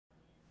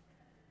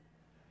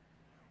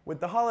With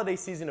the holiday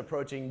season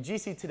approaching,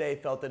 GC Today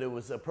felt that it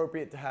was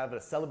appropriate to have a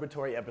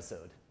celebratory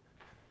episode.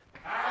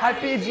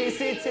 Happy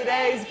GC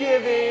Today's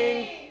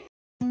Giving!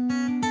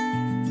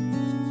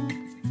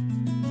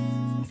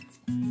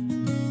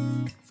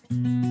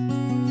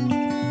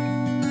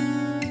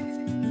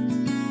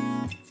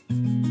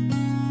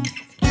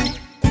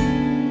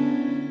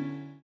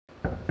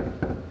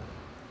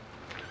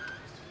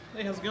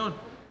 Hey, how's it going?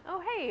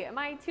 Oh, hey, am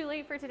I too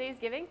late for today's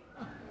giving?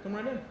 Oh, come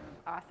right in.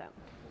 Awesome.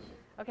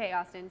 Okay,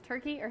 Austin,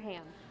 turkey or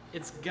ham?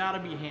 It's gotta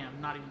be ham,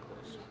 not even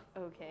close.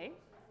 Okay.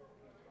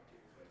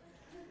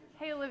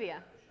 Hey,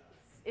 Olivia,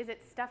 is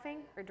it stuffing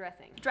or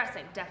dressing?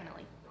 Dressing,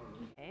 definitely.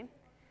 Okay.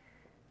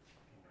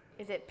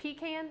 Is it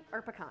pecan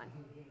or pecan?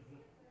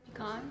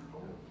 Pecan?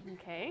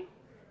 Okay.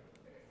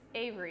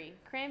 Avery,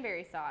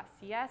 cranberry sauce,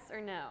 yes or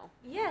no?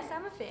 Yes,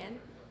 I'm a fan.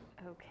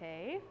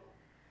 Okay.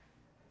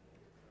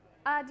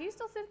 Do you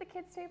still sit at the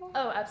kids' table?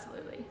 Oh,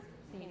 absolutely.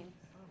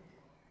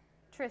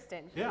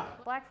 Tristan. Yeah.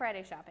 Black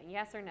Friday shopping,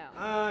 yes or no? No,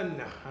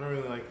 I don't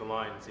really like the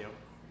lines, you know.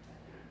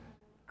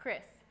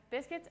 Chris,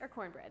 biscuits or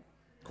cornbread?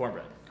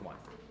 Cornbread, come on.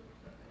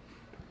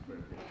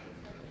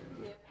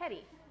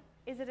 Hetty,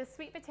 is it a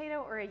sweet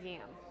potato or a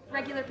yam?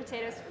 Regular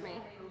potatoes for me.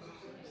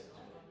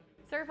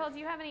 Surfeld, do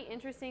you have any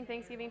interesting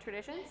Thanksgiving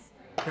traditions?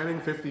 Cramming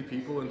 50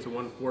 people into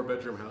one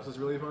 4-bedroom house is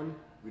really fun.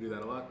 We do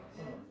that a lot.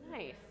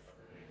 Nice.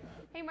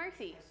 Hey,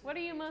 Marcy, what are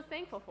you most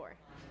thankful for?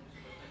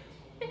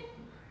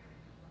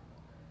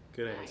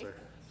 Good answer.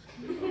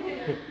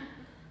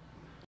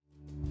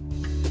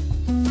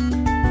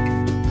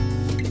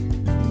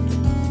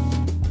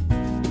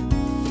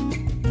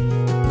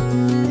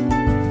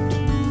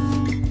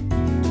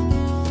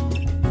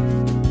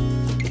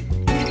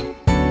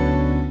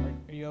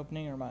 Are you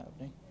opening or am I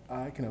opening?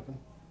 I can open.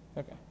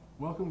 Okay.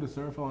 Welcome to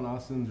Surfel and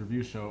Austin's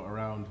review show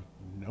around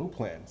no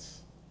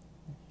plants.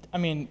 I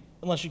mean,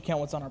 unless you count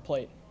what's on our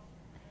plate,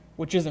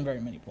 which isn't very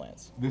many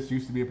plants. This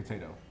used to be a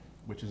potato,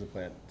 which is a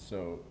plant,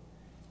 so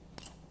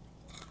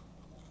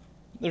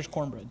There's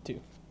cornbread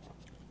too.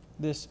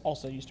 This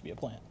also used to be a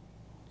plant.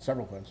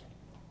 several plants.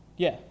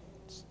 Yeah,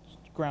 it's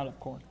ground up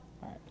corn.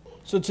 All right.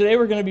 So today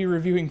we're going to be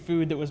reviewing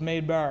food that was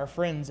made by our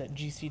friends at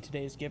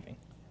GCTodaysgiving.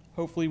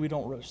 Hopefully we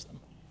don't roast them.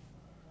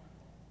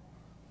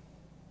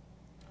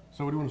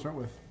 So what do you want to start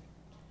with?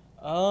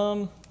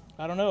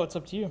 I don't know. It's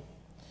up to you.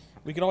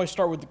 We could always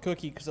start with the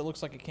cookie because it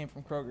looks like it came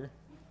from Kroger.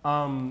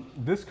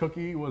 This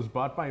cookie was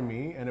bought by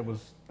me, and it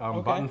was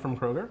bought from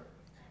Kroger.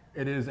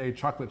 It is a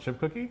chocolate chip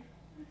cookie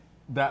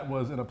that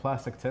was in a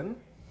plastic tin.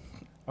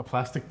 A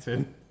plastic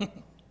tin.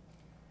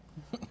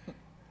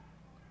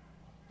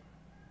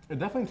 It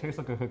definitely tastes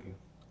like a cookie.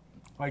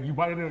 Like, you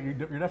bite it, you're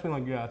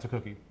definitely like, yeah, it's a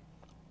cookie.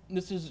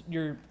 This is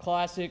your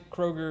classic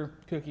Kroger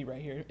cookie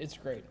right here. It's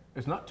great.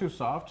 It's not too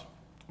soft,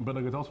 but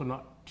like it's also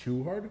not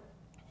too hard.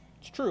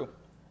 It's true.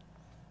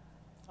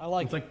 I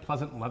like It's it. like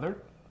pleasant leather.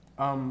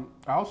 I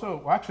also,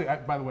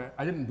 by the way,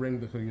 I didn't bring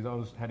the cookies. I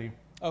was heady.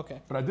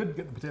 Okay. But I did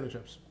get the potato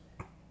chips.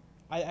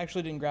 I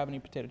actually didn't grab any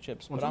potato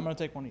chips, but I'm going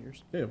to take one of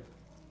yours. Yeah.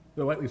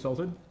 They're lightly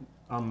salted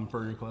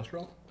for your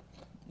cholesterol.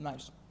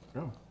 Nice.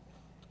 Yeah.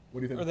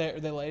 What do you think? Are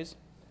they Lay's?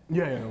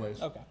 Yeah, they're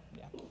Lay's. Okay,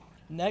 yeah.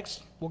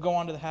 Next, we'll go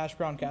on to the hash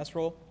brown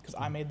casserole, because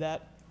I made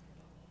that.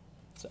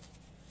 So,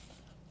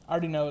 I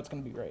already know it's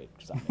going to be great,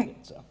 because I made it,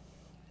 so.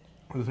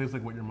 Does it taste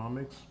like what your mom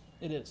makes?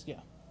 It is,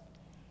 yeah.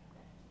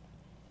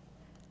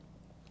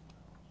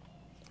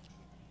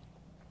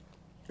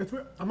 It's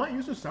weird. I'm not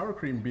used to sour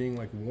cream being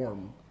like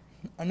warm.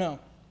 I know,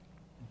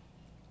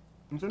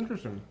 It's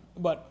interesting.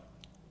 but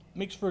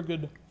makes for a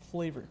good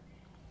flavor.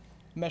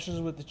 Meshes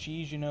with the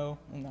cheese, you know,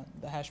 and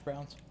the hash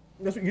browns.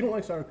 You don't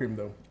like sour cream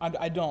though.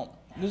 I don't.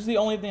 This is the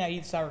only thing I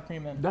eat sour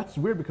cream in. That's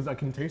weird because I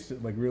can taste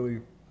it like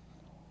really.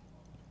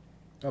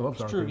 I love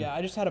sour It's true, cream. yeah.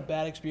 I just had a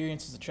bad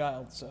experience as a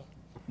child, so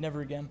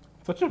never again.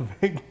 Such a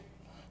vague.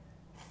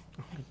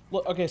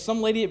 Look, okay,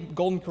 some lady at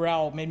Golden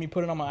Corral made me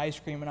put it on my ice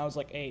cream, and I was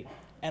like 8,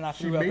 and I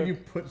She threw up. made you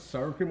put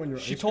sour cream on your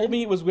ice She cream? told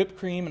me it was whipped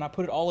cream, and I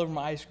put it all over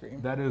my ice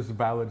cream. That is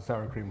valid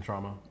sour cream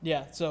trauma.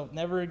 Yeah, so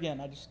never again.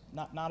 I just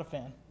not a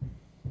fan.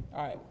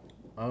 All right,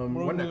 what are we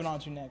What moving next? on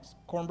to next?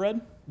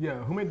 Cornbread.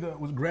 Yeah,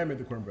 was Graham made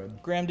the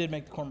cornbread? Graham did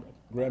make the cornbread.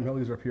 Graham Hill,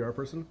 he's our PR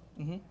person.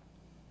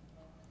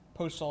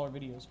 Posts all our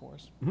videos for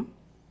us.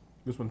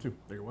 This one too,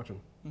 that you're watching.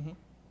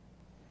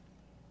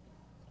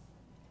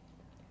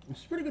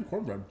 It's pretty good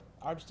cornbread.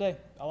 I'd say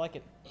I like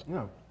it.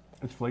 Yeah,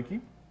 it's flaky,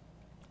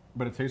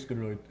 but it tastes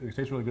good. It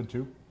tastes really good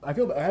too. I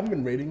feel that I haven't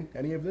been rating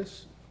any of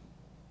this.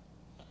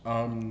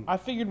 I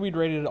figured we'd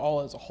rate it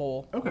all as a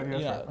whole. Okay,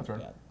 yeah, that's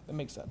right. Yeah, that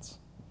makes sense.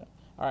 Yeah.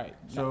 All right,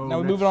 So now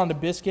we're next- moving on to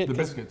biscuit. the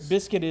 'cause biscuits.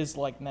 Biscuit is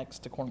like next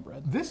to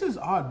cornbread. This is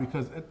odd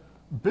because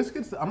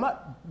biscuits.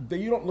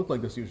 You don't look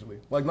like this usually.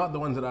 Like not the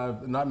ones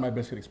that not in my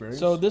biscuit experience.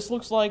 So this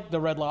looks like the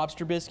Red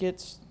Lobster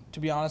biscuits.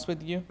 To be honest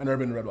with you. I've never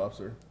been to Red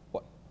Lobster.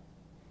 What?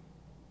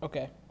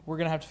 Okay, we're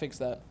gonna have to fix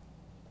that.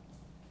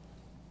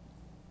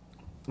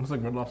 Looks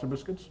like Red Lobster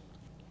biscuits.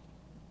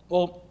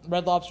 Well,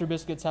 Red Lobster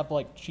biscuits have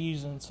like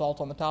cheese and salt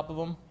on the top of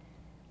them,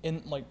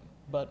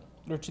 but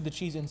the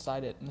cheese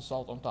inside it and the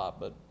salt on top.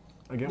 But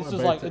I get This my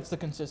is like, baked- it's the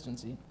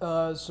consistency.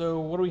 So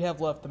what do we have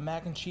left? The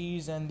mac and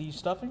cheese and the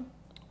stuffing?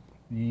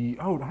 Oh, I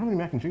don't have any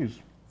mac and cheese.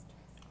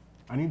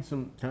 I need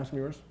some. Can I have some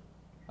of yours?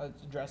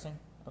 It's dressing?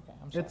 Okay,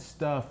 I'm sorry. It's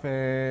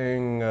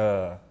stuffing.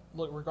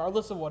 Look,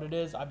 regardless of what it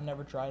is, I've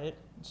never tried it,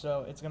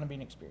 so it's going to be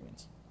an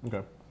experience. Okay.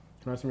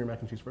 Can I have some of your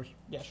mac and cheese first?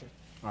 Yeah, sure.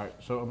 All right.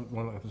 So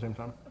one at the same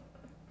time,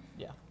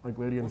 Yeah. like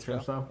lady and Let's tramp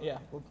go. style. Yeah,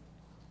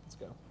 let's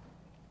go.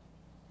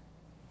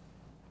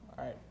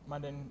 All right,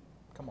 mine didn't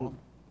come off.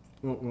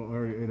 Well, I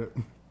already ate it.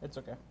 It's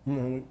okay.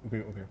 No,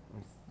 okay.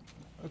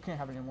 We can't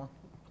have any more.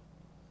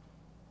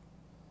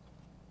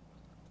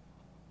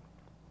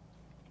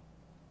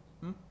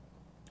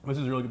 This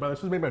is really good.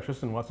 This is made by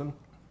Tristan Watson.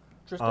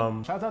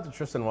 Tristan? Shout out to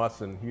Tristan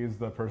Watson. He is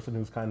the person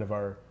who's kind of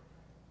our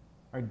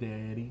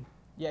daddy.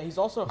 Yeah, he's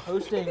also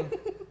hosting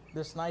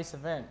this nice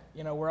event.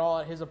 You know, we're all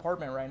at his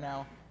apartment right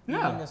now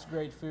Yeah. eating this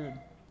great food.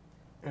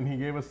 And he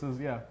gave us this,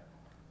 yeah.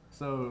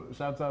 So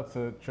shouts out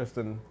to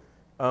Tristan.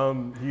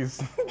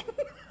 He's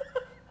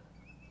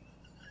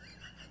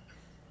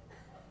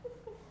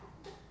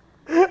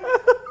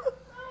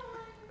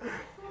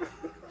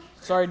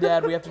Sorry,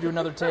 Dad, we have to do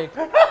another take.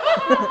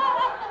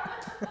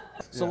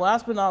 So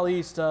last but not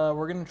least,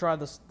 we're going to try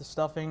the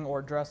stuffing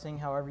or dressing,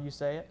 however you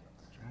say it.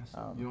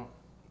 you don't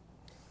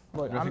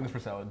Look, dressing this for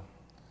salad.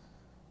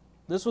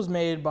 this was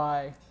made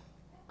by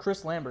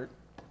Chris Lambert,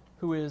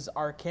 who is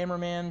our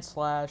cameraman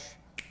slash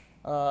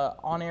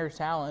on-air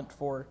talent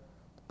for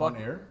On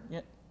air?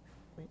 Yeah.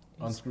 Wait,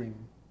 On he's- screen.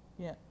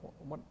 Yeah,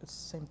 what? It's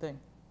the same thing.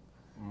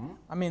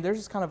 I mean, there's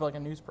just kind of like a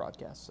news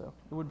broadcast, so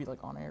it would be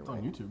like on air, It's right?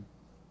 on YouTube.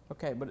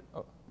 Okay, but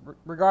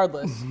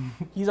regardless,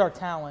 he's our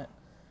talent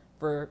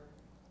for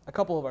a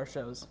couple of our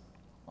shows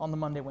on the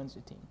Monday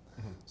Wednesday team.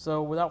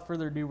 So without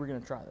further ado, we're gonna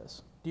try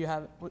this. Do you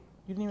have? You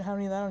didn't even have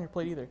any of that on your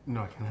plate either.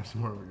 No, I can have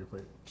some more over your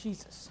plate.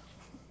 Jesus.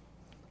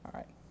 All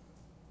right.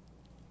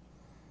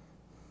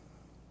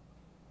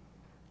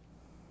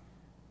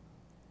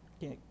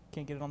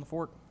 Can't get it on the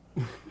fork.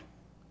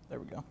 There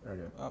we go.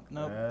 Okay. Oh,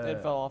 no,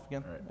 it fell off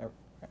again. all right.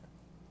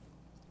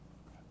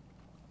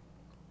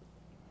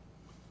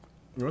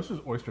 There. This is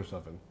oyster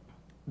stuffing,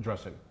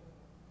 dressing.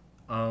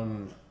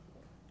 And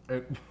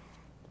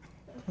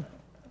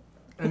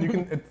you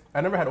can. I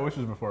never had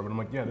oysters before, but I'm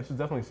like, yeah, this is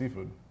definitely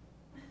seafood.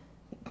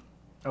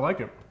 I like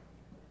it.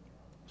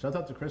 Shout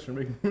out to Chris for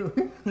making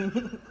it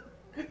really.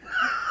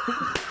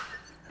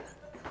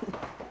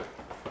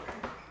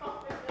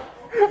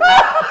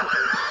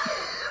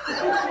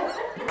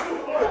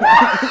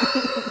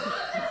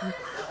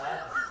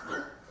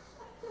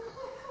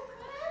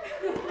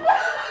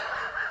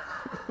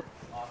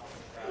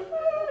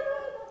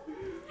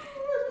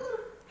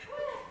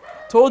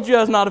 Told you I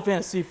was not a fan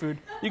of seafood.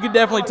 You could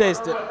definitely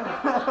taste it.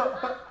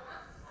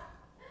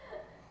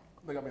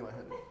 They got me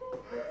lightheaded.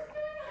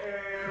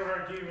 And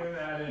we're keeping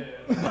that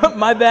in.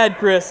 My bad,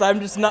 Chris. I'm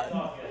just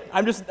not.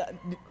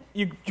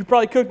 You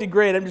probably cooked it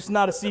great. I'm just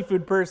not a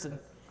seafood person.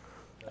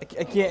 I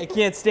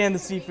can't stand the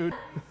seafood.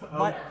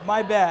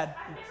 My bad.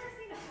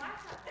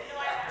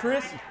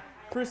 Chris,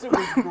 it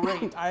was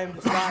great. I am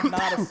just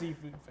not a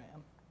seafood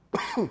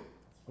fan.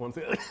 One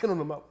second, I don't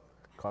know about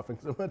coughing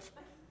so much.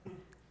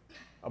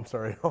 I'm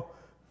sorry.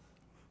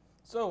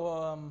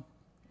 So,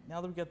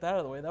 now that we got that out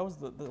of the way, that was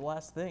the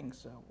last thing.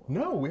 So.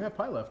 No, we have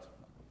pie left.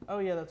 Oh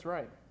yeah, that's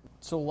right.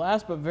 So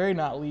last but very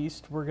not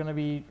least, we're gonna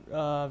be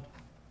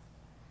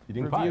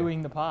Eating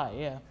reviewing the pie.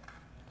 Yeah,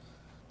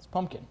 it's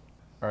pumpkin.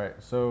 All right,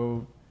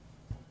 so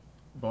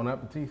bon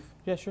appetit.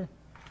 Yeah, sure.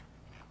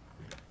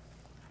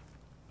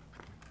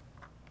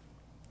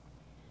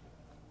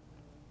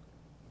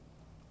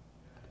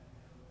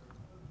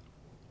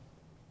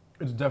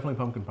 It's definitely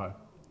pumpkin pie.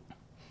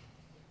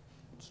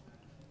 It's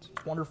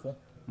wonderful.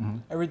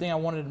 Everything I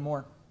wanted and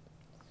more.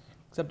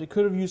 Except it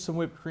could have used some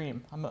whipped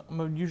cream.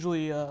 I'm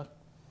usually a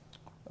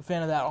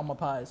fan of that on my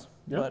pies.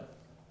 Yep. But,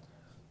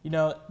 you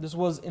know, this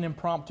was an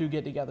impromptu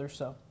get together,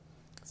 so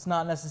it's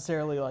not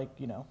necessarily like,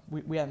 you know,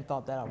 we hadn't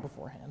thought that out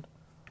beforehand.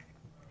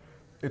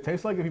 It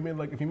tastes like if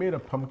you made a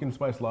pumpkin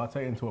spice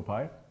latte into a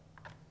pie.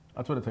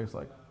 That's what it tastes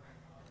like.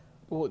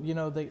 Well, you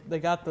know, they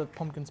got the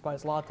pumpkin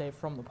spice latte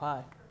from the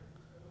pie.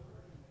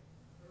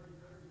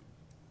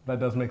 That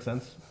does make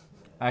sense.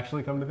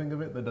 Actually, come to think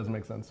of it, that does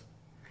make sense.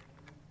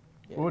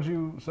 Yeah. What would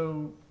you,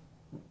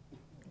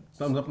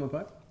 thumbs up on the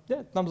pie?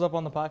 Yeah, thumbs up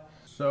on the pie.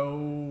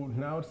 So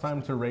now it's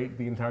time to rate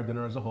the entire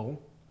dinner as a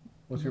whole.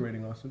 What's your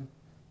rating, Austin?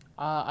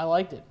 I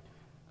liked it.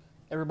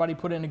 Everybody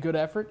put in a good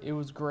effort. It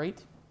was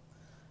great.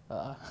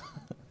 I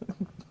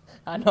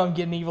know I'm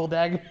getting evil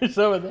daggers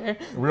over there.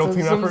 Real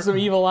team effort? Some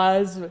evil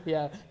eyes. But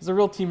yeah, it's a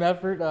real team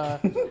effort.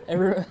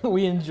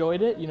 We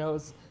enjoyed it. You know,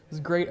 it was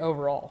great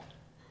overall.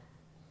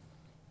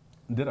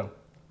 Ditto.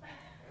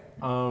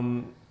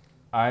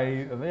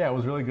 It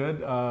was really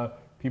good.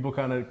 People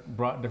kind of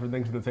brought different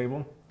things to the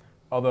table,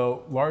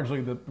 although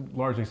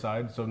largely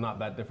side, so not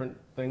that different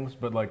things,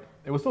 but like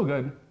it was still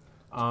good.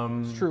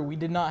 It's true. We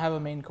did not have a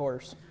main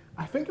course.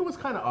 I think it was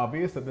kind of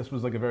obvious that this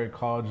was like a very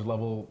college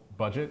level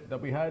budget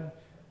that we had.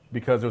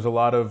 because there's a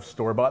lot of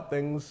store-bought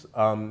things,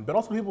 but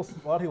also a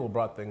lot of people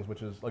brought things,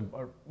 which is like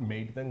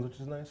made things, which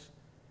is nice.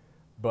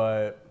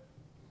 But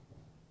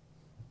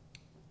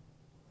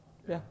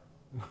Yeah,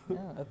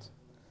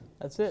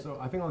 that's it. so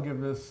I think I'll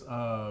give this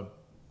 10.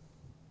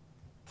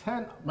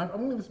 I'm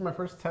gonna give this my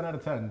first 10 out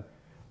of 10.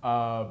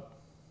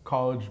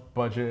 College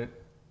budget,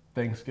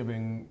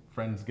 Thanksgiving,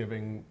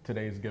 Friendsgiving,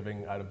 Today's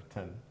Giving out of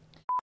 10.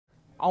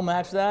 I'll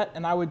match that,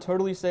 and I would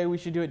totally say we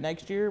should do it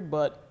next year,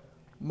 but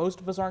most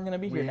of us aren't going to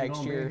be here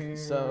next year,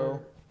 so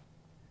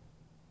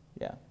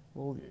yeah,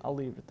 I'll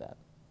leave it at that.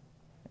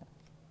 Yeah.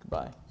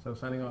 Goodbye. So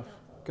signing off.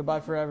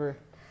 Goodbye forever.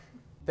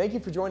 Thank you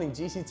for joining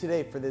GC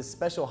Today for this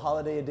special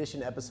holiday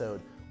edition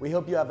episode. We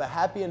hope you have a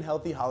happy and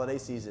healthy holiday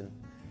season.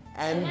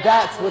 And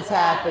that's what's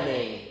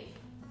happening.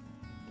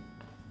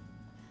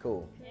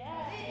 Cool.